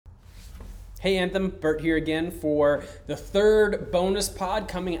Hey Anthem, Bert here again for the third bonus pod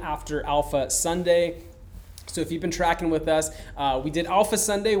coming after Alpha Sunday. So if you've been tracking with us, we did Alpha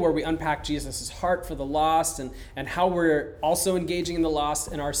Sunday where we unpacked Jesus' heart for the lost and how we're also engaging in the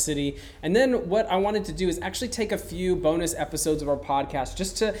lost in our city. And then what I wanted to do is actually take a few bonus episodes of our podcast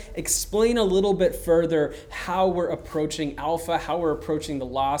just to explain a little bit further how we're approaching Alpha, how we're approaching the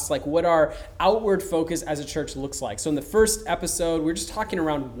lost, like what our outward focus as a church looks like. So in the first episode, we're just talking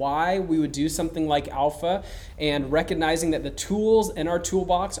around why we would do something like Alpha and recognizing that the tools in our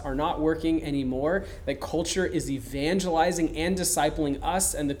toolbox are not working anymore, that culture is evangelizing and discipling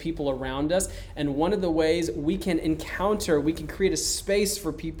us and the people around us. And one of the ways we can create a space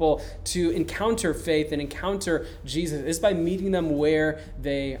for people to encounter faith and encounter Jesus is by meeting them where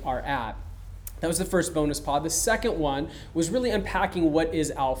they are at. That was the first bonus pod. The second one was really unpacking what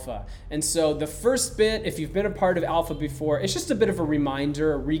is Alpha. And so the first bit, if you've been a part of Alpha before, it's just a bit of a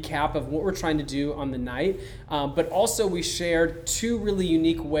reminder, a recap of what we're trying to do on the night. But also we shared two really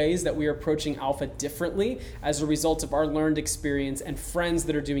unique ways that we are approaching Alpha differently as a result of our learned experience and friends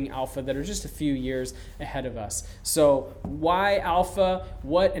that are doing Alpha that are just a few years ahead of us. So why Alpha,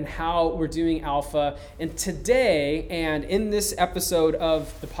 what and how we're doing Alpha. And today, and in this episode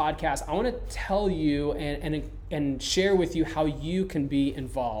of the podcast, I want to tell you and share with you how you can be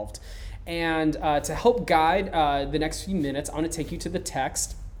involved. And to help guide the next few minutes, I want to take you to the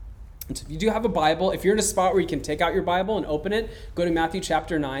text. And so if you do have a Bible, if you're in a spot where you can take out your Bible and open it, go to Matthew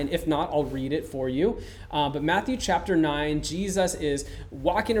chapter 9. If not, I'll read it for you. But Matthew chapter 9, Jesus is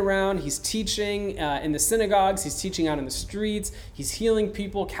walking around. He's teaching in the synagogues. He's teaching out in the streets. He's healing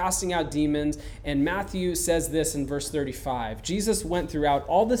people, casting out demons. And Matthew says this in verse 35. Jesus went throughout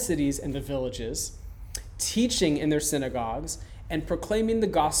all the cities and the villages, teaching in their synagogues and proclaiming the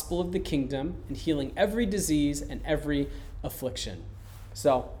gospel of the kingdom and healing every disease and every affliction.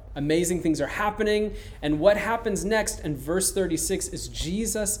 So, amazing things are happening. And what happens next in verse 36 is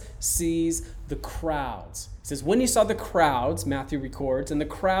Jesus sees the crowds. It says, when he saw the crowds, Matthew records, and the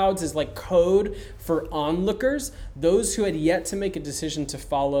crowds is like code for onlookers, those who had yet to make a decision to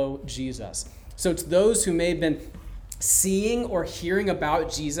follow Jesus. So it's those who may have been seeing or hearing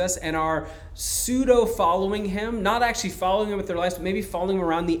about Jesus and are pseudo following him, not actually following him with their lives, but maybe following him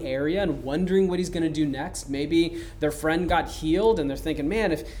around the area and wondering what he's going to do next. Maybe their friend got healed and they're thinking,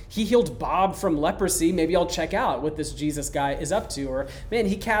 man, if he healed Bob from leprosy, maybe I'll check out what this Jesus guy is up to. Or, man,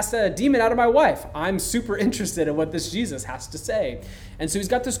 he cast a demon out of my wife. I'm super interested in what this Jesus has to say. And so he's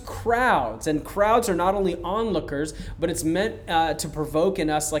got this crowds, and crowds are not only onlookers, but it's meant to provoke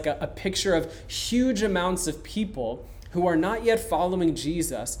in us like a picture of huge amounts of people who are not yet following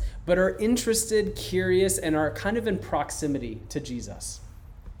Jesus, but are interested, curious, and are kind of in proximity to Jesus.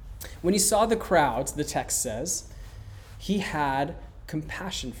 When he saw the crowds, the text says, he had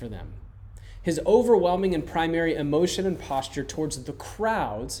compassion for them. His overwhelming and primary emotion and posture towards the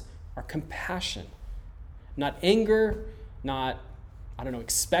crowds are compassion. Not anger, not,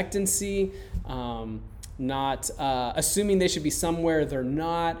 expectancy, not assuming they should be somewhere they're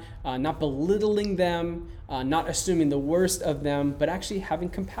not belittling them, not assuming the worst of them, but actually having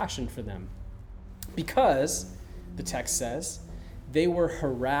compassion for them. Because, the text says, they were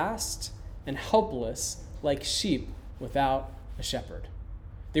harassed and helpless like sheep without a shepherd.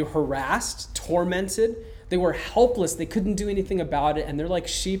 They were harassed, tormented, they were helpless, they couldn't do anything about it, and they're like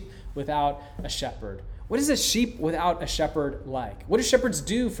sheep without a shepherd. What is a sheep without a shepherd like? What do shepherds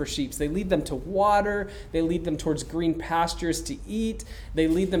do for sheep? They lead them to water. They lead them towards green pastures to eat. They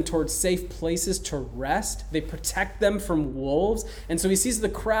lead them towards safe places to rest. They protect them from wolves. And so he sees the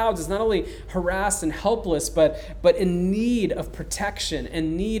crowds as not only harassed and helpless, but in need of protection,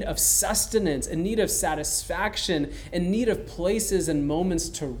 in need of sustenance, in need of satisfaction, in need of places and moments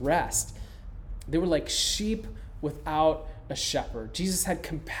to rest. They were like sheep without a shepherd. Jesus had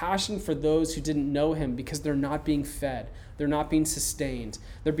compassion for those who didn't know him because they're not being fed. They're not being sustained.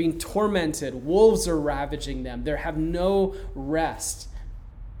 They're being tormented. Wolves are ravaging them. They have no rest.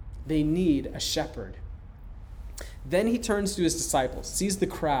 They need a shepherd. Then he turns to his disciples, sees the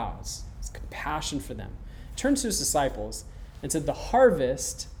crowds, has compassion for them, turns to his disciples and said, the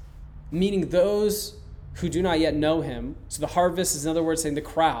harvest, meaning those who do not yet know him. So the harvest is, in other words, saying the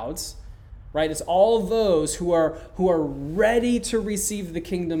crowds, right? It's all those who are ready to receive the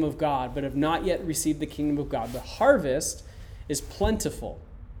kingdom of God, but have not yet received the kingdom of God. The harvest is plentiful.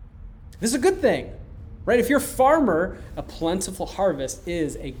 This is a good thing, right? If you're a farmer, a plentiful harvest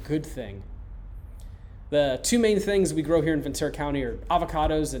is a good thing. The two main things we grow here in Ventura County are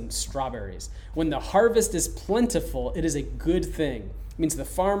avocados and strawberries. When the harvest is plentiful, it is a good thing. It means the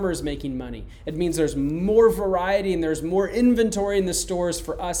farmer is making money. It means there's more variety and there's more inventory in the stores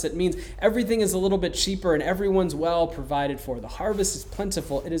for us. It means everything is a little bit cheaper and everyone's well provided for. The harvest is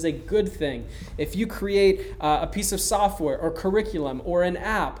plentiful. It is a good thing. If you create a piece of software or curriculum or an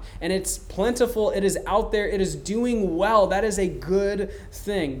app and it's plentiful, it is out there, it is doing well, that is a good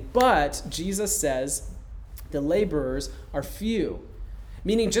thing. But Jesus says the laborers are few.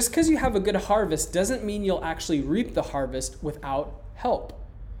 Meaning just because you have a good harvest doesn't mean you'll actually reap the harvest without help.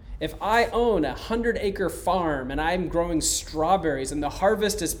 If I own a 100-acre farm and I'm growing strawberries and the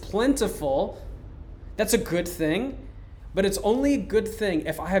harvest is plentiful, that's a good thing. But it's only a good thing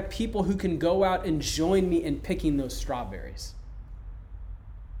if I have people who can go out and join me in picking those strawberries.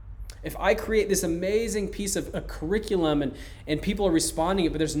 If I create this amazing piece of a curriculum and people are responding to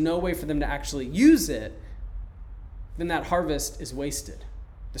it, but there's no way for them to actually use it, then that harvest is wasted.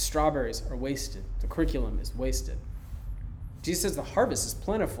 The strawberries are wasted. The curriculum is wasted. Jesus says the harvest is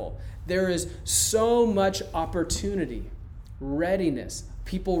plentiful. There is so much opportunity, readiness,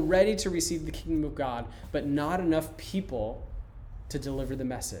 people ready to receive the kingdom of God, but not enough people to deliver the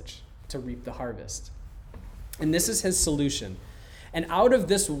message, to reap the harvest. And this is his solution. And out of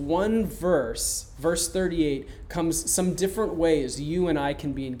this one verse, verse 38, comes some different ways you and I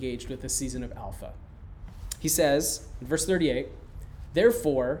can be engaged with the season of Alpha. He says, in verse 38,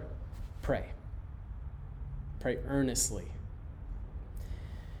 therefore, pray. Pray earnestly.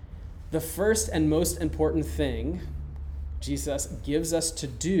 The first and most important thing Jesus gives us to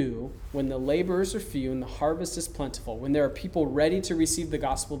do when the laborers are few and the harvest is plentiful, when there are people ready to receive the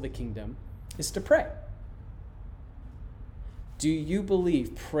gospel of the kingdom, is to pray. Do you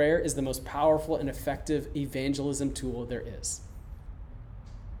believe prayer is the most powerful and effective evangelism tool there is?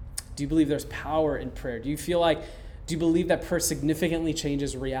 Do you believe there's power in prayer? Do you believe that prayer significantly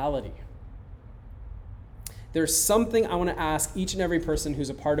changes reality? There's something I want to ask each and every person who's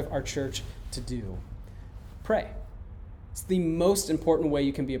a part of our church to do. Pray. It's the most important way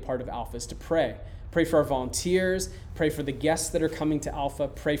you can be a part of Alpha is to pray. Pray for our volunteers. Pray for the guests that are coming to Alpha.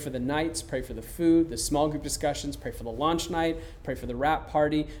 Pray for the nights. Pray for the food, the small group discussions. Pray for the launch night. Pray for the wrap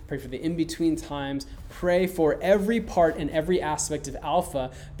party. Pray for the in-between times. Pray for every part and every aspect of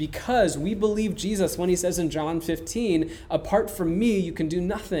Alpha because we believe Jesus when he says in John 15, apart from me, you can do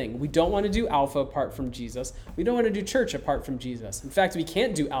nothing. We don't want to do Alpha apart from Jesus. We don't want to do church apart from Jesus. In fact, we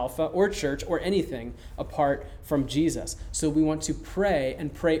can't do Alpha or church or anything apart from Jesus. So we want to pray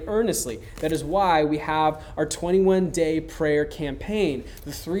and pray earnestly. That is why we have our 21-day prayer campaign.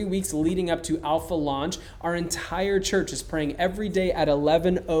 The 3 weeks leading up to Alpha launch, our entire church is praying every day at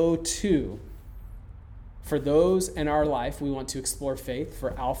 11:02. For those in our life, we want to explore faith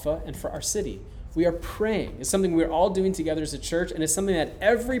for Alpha and for our city. We are praying. It's something we're all doing together as a church, and it's something that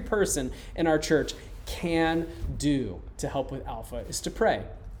every person in our church can do to help with Alpha, is to pray.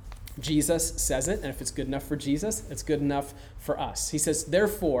 Jesus says it, and if it's good enough for Jesus, it's good enough for us. He says,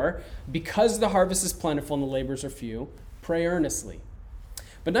 therefore, because the harvest is plentiful and the laborers are few, pray earnestly.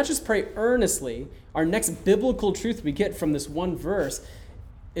 But not just pray earnestly, our next biblical truth we get from this one verse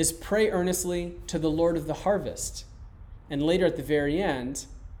is pray earnestly to the Lord of the harvest. And later at the very end,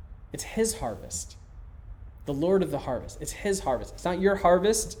 it's his harvest. The Lord of the harvest. It's his harvest. It's not your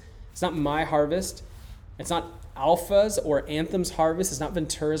harvest. It's not my harvest. It's not Alpha's or Anthem's harvest. It's not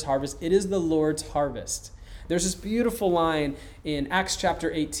Ventura's harvest. It is the Lord's harvest. There's this beautiful line in Acts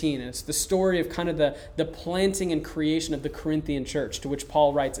chapter 18, and it's the story of kind of the planting and creation of the Corinthian church, to which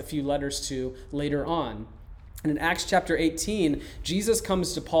Paul writes a few letters to later on. And in Acts chapter 18, Jesus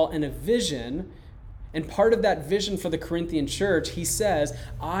comes to Paul in a vision, and part of that vision for the Corinthian church, he says,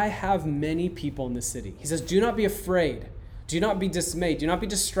 I have many people in the city. He says, do not be afraid. Do not be dismayed. Do not be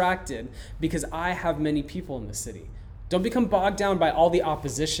distracted, because I have many people in the city. Don't become bogged down by all the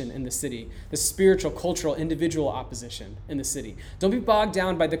opposition in the city, the spiritual, cultural, individual opposition in the city. Don't be bogged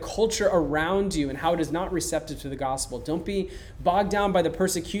down by the culture around you and how it is not receptive to the gospel. Don't be bogged down by the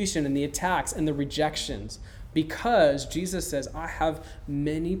persecution and the attacks and the rejections, because Jesus says, I have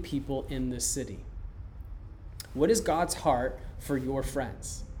many people in this city. What is God's heart for your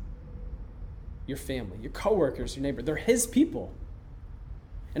friends, your family, your coworkers, your neighbor? They're his people.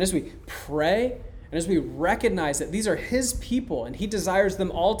 And as we pray and as we recognize that these are his people and he desires them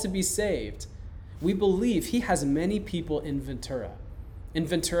all to be saved, we believe he has many people in Ventura. In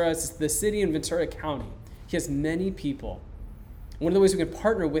Ventura, it's the city in Ventura County. He has many people. One of the ways we can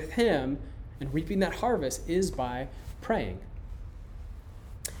partner with him and reaping that harvest is by praying.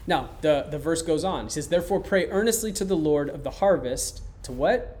 Now, the verse goes on. It says, therefore pray earnestly to the Lord of the harvest. To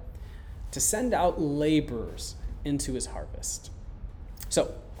what? To send out laborers into his harvest.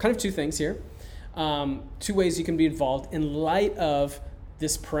 So, kind of two things here. Two ways you can be involved in light of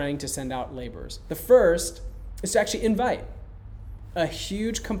this praying to send out laborers. The first is to actually invite. A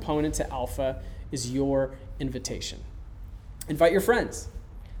huge component to Alpha is your invitation. Invite your friends.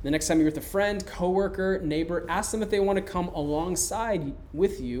 The next time you're with a friend, coworker, neighbor, ask them if they want to come alongside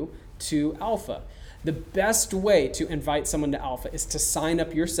with you to Alpha. The best way to invite someone to Alpha is to sign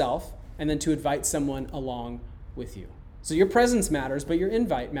up yourself and then to invite someone along with you. So your presence matters, but your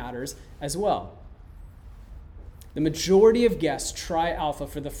invite matters as well. The majority of guests try Alpha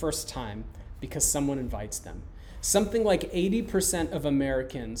for the first time because someone invites them. Something like 80% of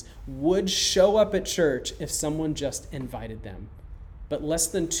Americans would show up at church if someone just invited them. But less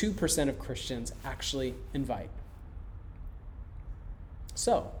than 2% of Christians actually invite.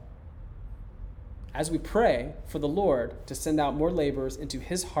 So, as we pray for the Lord to send out more laborers into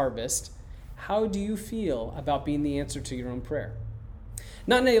his harvest, how do you feel about being the answer to your own prayer?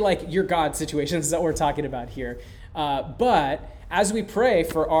 Not in a like your God situation, this is what we're talking about here. But as we pray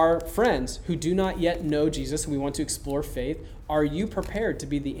for our friends who do not yet know Jesus, we want to explore faith, are you prepared to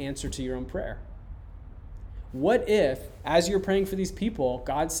be the answer to your own prayer? What if, as you're praying for these people,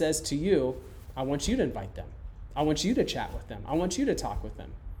 God says to you, I want you to invite them. I want you to chat with them. I want you to talk with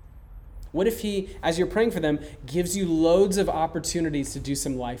them. What if he, as you're praying for them, gives you loads of opportunities to do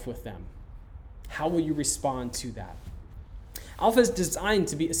some life with them? How will you respond to that? Alpha is designed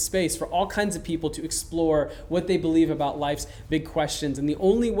to be a space for all kinds of people to explore what they believe about life's big questions. And the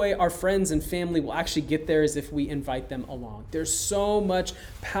only way our friends and family will actually get there is if we invite them along. There's so much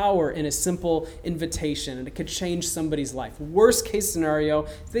power in a simple invitation, and it could change somebody's life. Worst case scenario,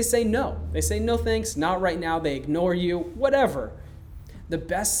 they say no. They say no thanks, not right now, they ignore you, whatever. The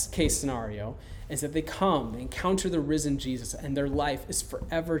best case scenario is that they come, they encounter the risen Jesus, and their life is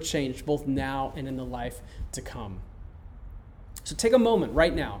forever changed, both now and in the life to come. So take a moment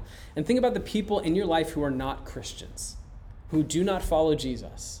right now and think about the people in your life who are not Christians, who do not follow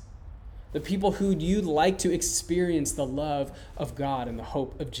Jesus, the people who you'd like to experience the love of God and the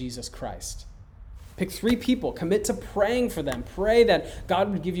hope of Jesus Christ. Pick 3 people, commit to praying for them. Pray that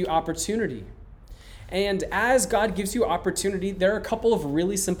God would give you opportunity. And as God gives you opportunity, there are a couple of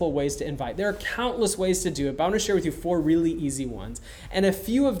really simple ways to invite. There are countless ways to do it, but I want to share with you 4 really easy ones. And a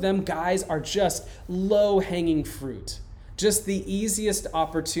few of them, guys, are just low-hanging fruit. Just the easiest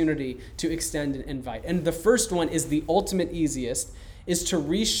opportunity to extend an invite. And the first one is the ultimate easiest, is to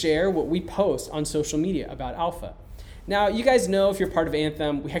reshare what we post on social media about Alpha. Now, you guys know if you're part of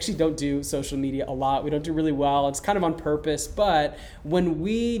Anthem, we actually don't do social media a lot. We don't do really well. It's kind of on purpose. But when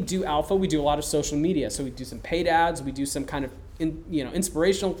we do Alpha, we do a lot of social media. So we do some paid ads. We do some kind of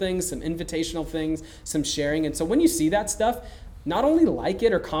inspirational things, some invitational things, some sharing. And so when you see that stuff, not only like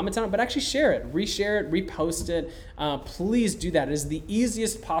it or comment on it, but actually share it, reshare it, repost it. Please do that. It is the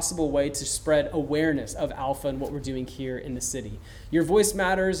easiest possible way to spread awareness of Alpha and what we're doing here in the city. Your voice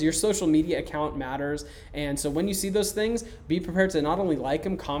matters, your social media account matters. And so when you see those things, be prepared to not only like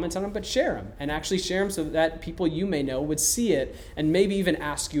them, comment on them, but share them. And actually share them so that people you may know would see it and maybe even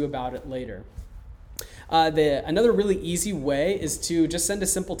ask you about it later. Another really easy way is to just send a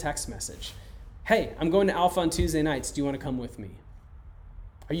simple text message. Hey, I'm going to Alpha on Tuesday nights. Do you want to come with me?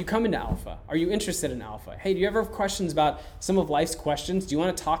 Are you coming to Alpha? Are you interested in Alpha? Hey, do you ever have questions about some of life's questions? Do you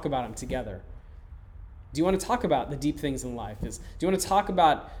want to talk about them together? Do you want to talk about the deep things in life? Do you want to talk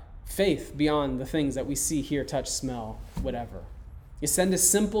about faith beyond the things that we see, hear, touch, smell, whatever? You send a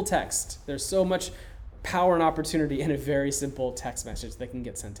simple text. There's so much power and opportunity in a very simple text message that can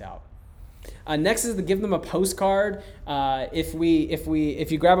get sent out. Next is to give them a postcard. If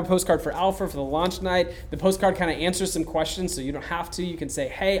you grab a postcard for Alpha for the launch night, the postcard kind of answers some questions, so you don't have to. You can say,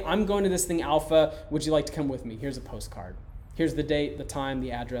 hey, I'm going to this thing Alpha. Would you like to come with me? Here's a postcard. Here's the date, the time,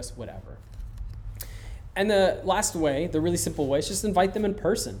 the address, whatever. And the last way, the really simple way, is just invite them in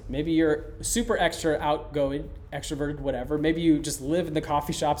person. Maybe you're super extra outgoing, extroverted, whatever. Maybe you just live in the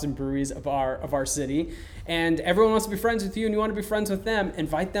coffee shops and breweries of our city, and everyone wants to be friends with you and you want to be friends with them.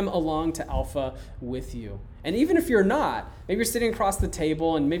 Invite them along to Alpha with you. And even if you're not, maybe you're sitting across the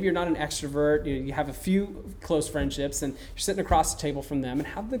table and maybe you're not an extrovert, you have a few close friendships and you're sitting across the table from them, and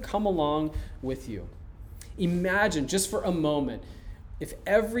have them come along with you. Imagine just for a moment, if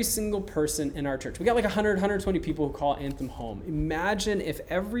every single person in our church, we got like 100, 120 people who call Anthem home. Imagine if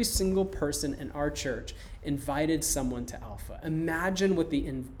every single person in our church invited someone to Alpha. Imagine what the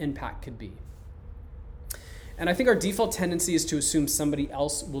impact could be. And I think our default tendency is to assume somebody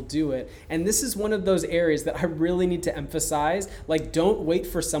else will do it. And this is one of those areas that I really need to emphasize. Like, don't wait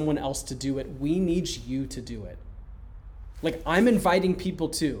for someone else to do it. We need you to do it. Like, I'm inviting people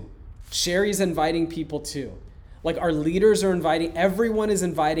too. Sherry's inviting people too. Like our leaders are inviting, everyone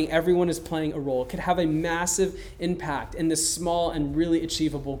is playing a role. It could have a massive impact in this small and really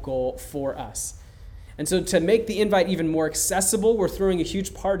achievable goal for us. And so to make the invite even more accessible, we're throwing a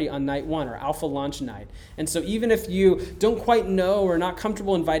huge party on night 1, our Alpha launch night. And so even if you don't quite know or are not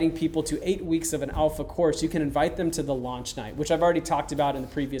comfortable inviting people to 8 weeks of an Alpha course, you can invite them to the launch night, which I've already talked about in the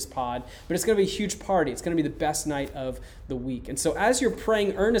previous pod. But it's going to be a huge party. It's going to be the best night of the week. And so as you're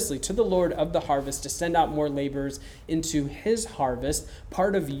praying earnestly to the Lord of the harvest to send out more laborers into his harvest,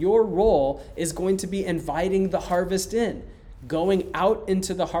 part of your role is going to be inviting the harvest in, going out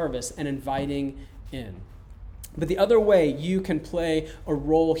into the harvest and inviting in. But the other way you can play a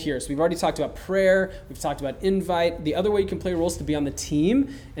role here, so we've already talked about prayer, we've talked about invite. The other way you can play a role is to be on the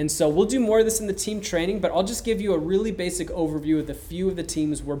team. And so we'll do more of this in the team training, but I'll just give you a really basic overview of the few of the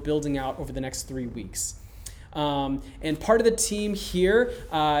teams we're building out over the next 3 weeks. And part of the team here,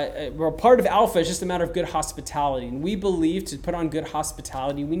 part of Alpha is just a matter of good hospitality. And we believe to put on good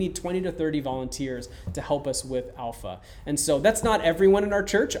hospitality, we need 20 to 30 volunteers to help us with Alpha. And so that's not everyone in our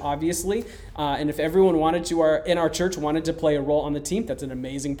church, obviously. And if everyone in our church wanted to play a role on the team, that's an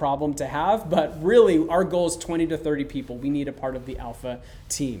amazing problem to have. But really, our goal is 20 to 30 people. We need a part of the Alpha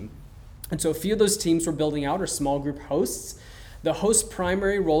team. And so a few of those teams we're building out are small group hosts. The host's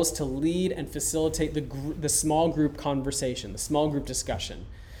primary role is to lead and facilitate the small group conversation, the small group discussion.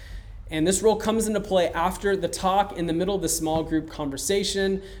 And this role comes into play after the talk in the middle of the small group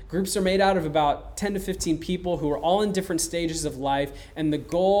conversation. Groups are made out of about 10 to 15 people who are all in different stages of life. And the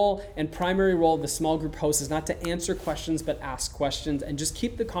goal and primary role of the small group host is not to answer questions, but ask questions and just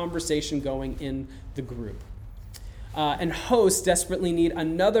keep the conversation going in the group. And hosts desperately need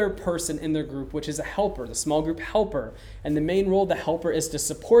another person in their group, which is a helper, the small group helper. And the main role of the helper is to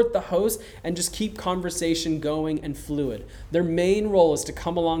support the host and just keep conversation going and fluid. Their main role is to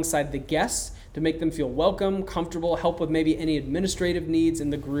come alongside the guests, to make them feel welcome, comfortable, help with maybe any administrative needs in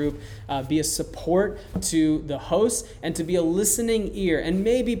the group, be a support to the host, and to be a listening ear, and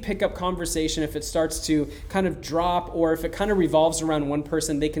maybe pick up conversation if it starts to kind of drop, or if it kind of revolves around one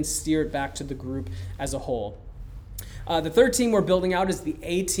person, they can steer it back to the group as a whole. The third team we're building out is the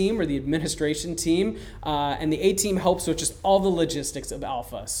A team, or the administration team. And the A team helps with just all the logistics of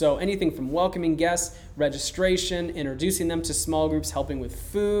Alpha. So anything from welcoming guests, registration, introducing them to small groups, helping with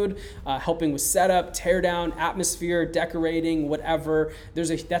food, helping with setup, tear down, atmosphere, decorating, whatever.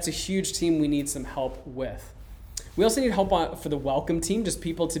 That's a huge team we need some help with. We also need help for the welcome team, just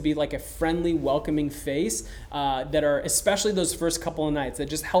people to be like a friendly, welcoming face that are, especially those first couple of nights, that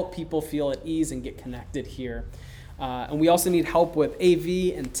just help people feel at ease and get connected here. And we also need help with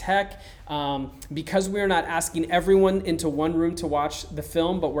AV and tech because we are not asking everyone into one room to watch the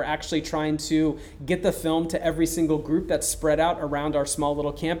film, but we're actually trying to get the film to every single group that's spread out around our small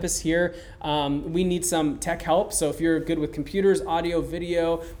little campus here. We need some tech help. So if you're good with computers, audio,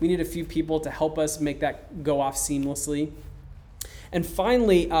 video, we need a few people to help us make that go off seamlessly. And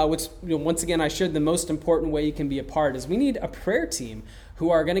finally, once again, I shared the most important way you can be a part is we need a prayer team who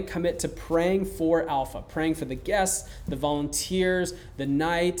are going to commit to praying for Alpha, praying for the guests, the volunteers, the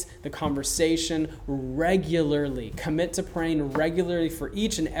night, the conversation regularly. Commit to praying regularly for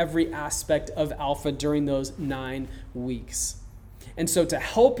each and every aspect of Alpha during those 9 weeks. And so to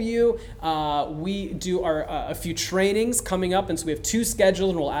help you, we do a few trainings coming up. And so we have 2 scheduled,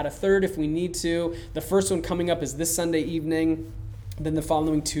 and we'll add a third if we need to. The first one coming up is this Sunday evening, then the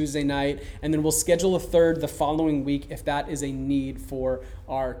following Tuesday night, and then we'll schedule a third the following week if that is a need for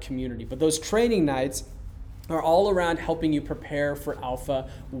our community. But those training nights are all around helping you prepare for Alpha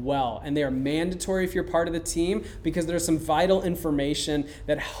well. And they are mandatory if you're part of the team because there's some vital information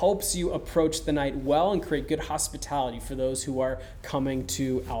that helps you approach the night well and create good hospitality for those who are coming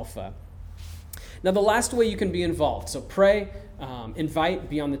to Alpha. Now, the last way you can be involved, so pray, invite,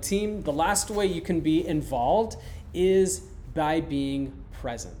 be on the team. The last way you can be involved is by being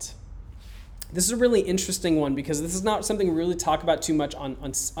present. This is a really interesting one because this is not something we really talk about too much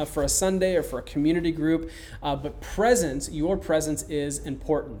for a Sunday or for a community group, but your presence is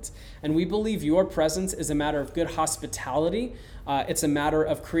important. And we believe your presence is a matter of good hospitality, it's a matter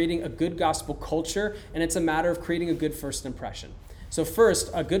of creating a good gospel culture, and it's a matter of creating a good first impression. So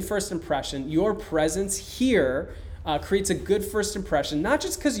first, a good first impression, your presence here creates a good first impression, not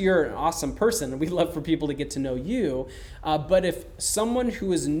just because you're an awesome person and we love for people to get to know you, but if someone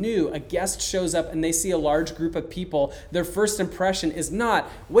who is new, a guest shows up and they see a large group of people, their first impression is not,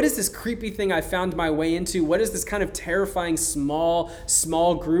 what is this creepy thing I found my way into? What is this kind of terrifying small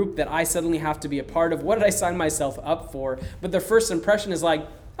group that I suddenly have to be a part of? What did I sign myself up for? But their first impression is like,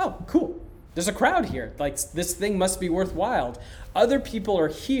 oh, cool. There's a crowd here. Like, this thing must be worthwhile. Other people are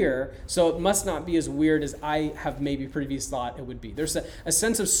here, so it must not be as weird as I have maybe previously thought it would be. There's a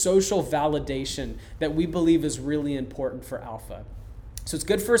sense of social validation that we believe is really important for Alpha. So it's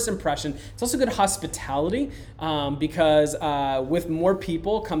good first impression. It's also good hospitality because with more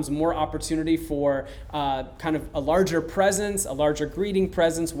people comes more opportunity for kind of a larger presence, a larger greeting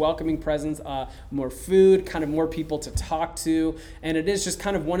presence, welcoming presence, more food, kind of more people to talk to. And it is just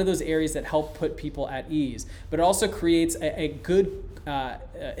kind of one of those areas that help put people at ease. But it also creates a good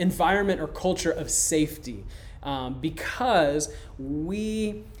environment or culture of safety because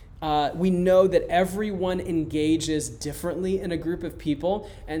we know that everyone engages differently in a group of people,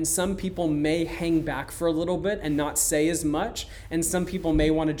 and some people may hang back for a little bit and not say as much, and some people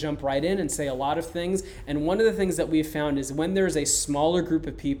may want to jump right in and say a lot of things. And one of the things that we've found is when there's a smaller group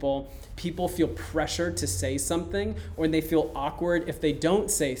of people, people feel pressured to say something, or they feel awkward if they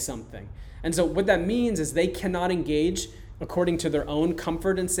don't say something. And so what that means is they cannot engage according to their own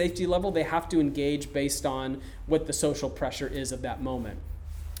comfort and safety level. They have to engage based on what the social pressure is of that moment.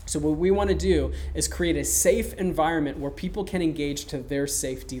 So what we want to do is create a safe environment where people can engage to their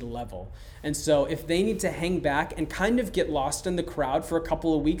safety level. And so if they need to hang back and kind of get lost in the crowd for a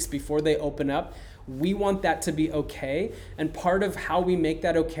couple of weeks before they open up, we want that to be okay. And part of how we make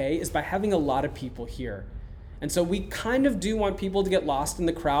that okay is by having a lot of people here. And so we kind of do want people to get lost in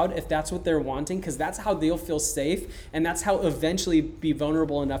the crowd if that's what they're wanting, because that's how they'll feel safe, and that's how eventually be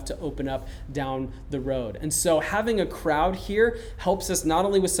vulnerable enough to open up down the road. And so having a crowd here helps us not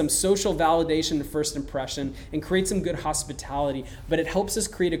only with some social validation and first impression and create some good hospitality, but it helps us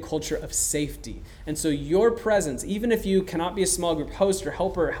create a culture of safety. And so your presence, even if you cannot be a small group host or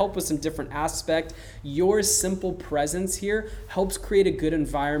helper or help with some different aspect, your simple presence here helps create a good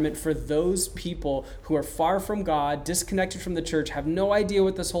environment for those people who are far from God, disconnected from the church, have no idea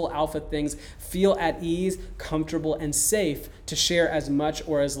what this whole Alpha things, feel at ease, comfortable, and safe to share as much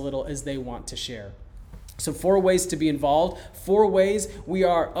or as little as they want to share. So 4 ways to be involved, 4 ways we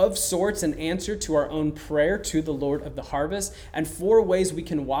are of sorts an answer to our own prayer to the Lord of the harvest, and 4 ways we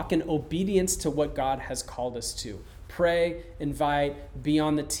can walk in obedience to what God has called us to. Pray, invite, be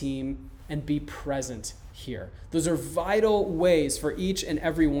on the team, and be present here. Those are vital ways for each and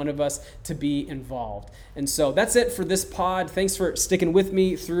every one of us to be involved. And so that's it for this pod. Thanks for sticking with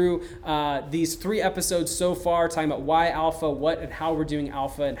me through these 3 episodes so far, talking about why Alpha, what and how we're doing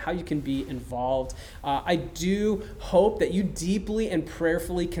Alpha, and how you can be involved. I do hope that you deeply and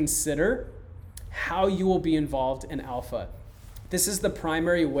prayerfully consider how you will be involved in Alpha. This is the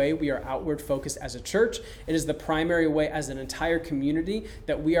primary way we are outward focused as a church. It is the primary way as an entire community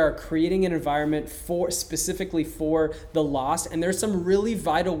that we are creating an environment specifically for the lost. And there's some really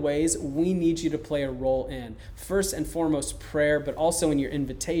vital ways we need you to play a role in. First and foremost, prayer, but also in your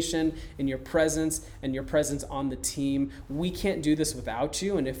invitation, in your presence, and your presence on the team. We can't do this without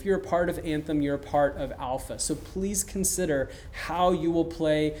you. And if you're a part of Anthem, you're a part of Alpha. So please consider how you will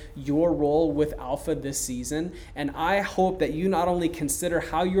play your role with Alpha this season. And I hope that you not only consider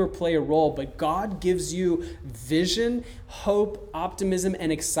how you will play a role, but God gives you vision, hope, optimism,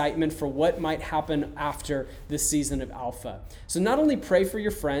 and excitement for what might happen after this season of Alpha. So not only pray for your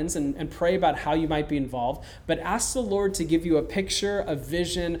friends and pray about how you might be involved, but ask the Lord to give you a picture, a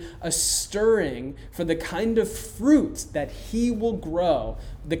vision, a stirring for the kind of fruit that He will grow,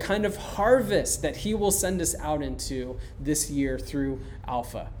 the kind of harvest that He will send us out into this year through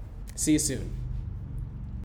Alpha. See you soon.